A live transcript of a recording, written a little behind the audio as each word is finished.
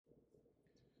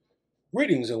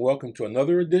Greetings and welcome to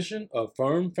another edition of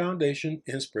Firm Foundation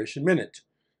Inspiration Minute.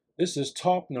 This is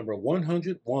talk number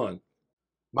 101.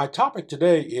 My topic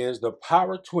today is the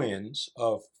power twins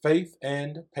of faith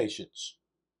and patience.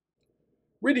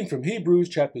 Reading from Hebrews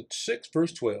chapter 6,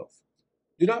 verse 12.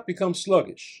 Do not become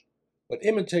sluggish, but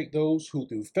imitate those who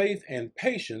through faith and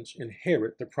patience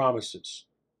inherit the promises.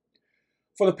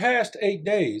 For the past 8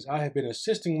 days, I have been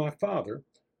assisting my father,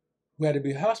 who had to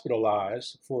be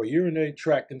hospitalized for a urinary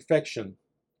tract infection.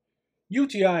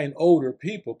 UTI in older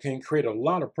people can create a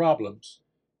lot of problems,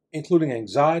 including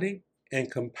anxiety and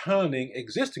compounding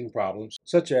existing problems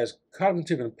such as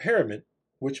cognitive impairment,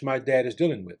 which my dad is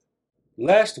dealing with.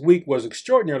 Last week was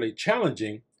extraordinarily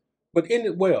challenging, but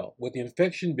ended well with the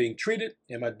infection being treated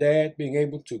and my dad being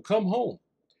able to come home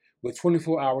with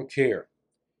 24-hour care,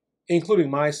 including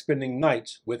my spending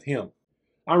nights with him.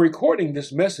 I'm recording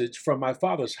this message from my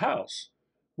father's house,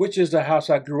 which is the house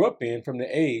I grew up in from the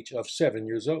age of 7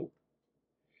 years old.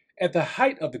 At the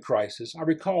height of the crisis, I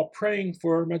recall praying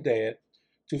for my dad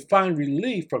to find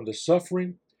relief from the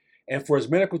suffering and for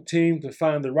his medical team to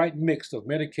find the right mix of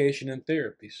medication and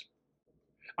therapies.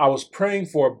 I was praying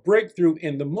for a breakthrough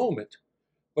in the moment,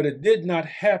 but it did not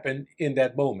happen in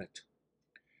that moment.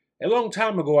 A long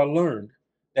time ago, I learned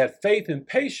that faith and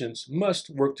patience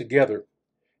must work together.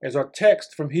 As our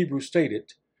text from Hebrews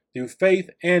stated, through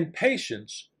faith and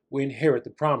patience, we inherit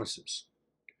the promises.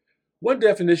 One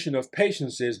definition of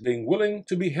patience is being willing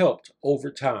to be helped over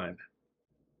time.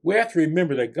 We have to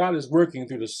remember that God is working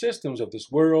through the systems of this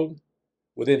world,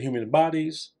 within human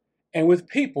bodies, and with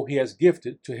people He has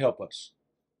gifted to help us.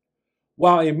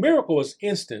 While a miracle is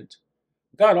instant,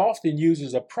 God often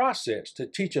uses a process to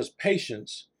teach us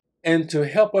patience and to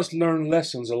help us learn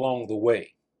lessons along the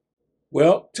way.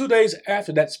 Well, 2 days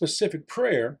after that specific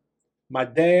prayer, my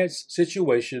dad's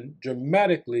situation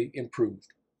dramatically improved.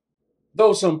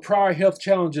 Though some prior health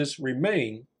challenges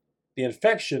remain, the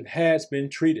infection has been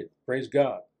treated. Praise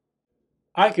God.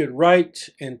 I could write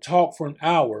and talk for an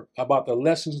hour about the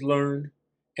lessons learned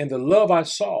and the love I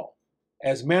saw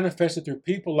as manifested through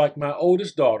people like my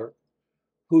oldest daughter,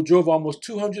 who drove almost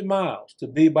 200 miles to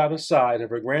be by the side of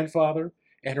her grandfather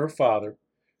and her father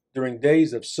during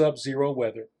days of sub-zero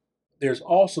weather. There's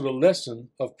also the lesson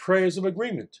of prayers of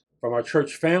agreement from our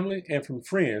church family and from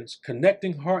friends,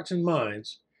 connecting hearts and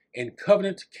minds in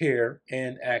covenant care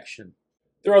and action.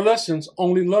 There are lessons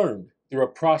only learned through a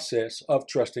process of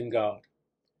trusting God.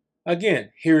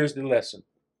 Again, here is the lesson.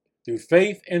 Through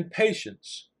faith and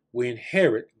patience, we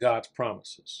inherit God's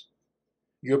promises.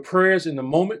 Your prayers in the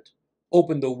moment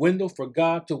open the window for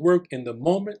God to work in the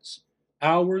moments,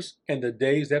 hours, and the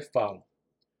days that follow.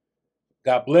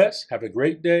 God bless, have a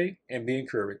great day, and be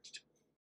encouraged.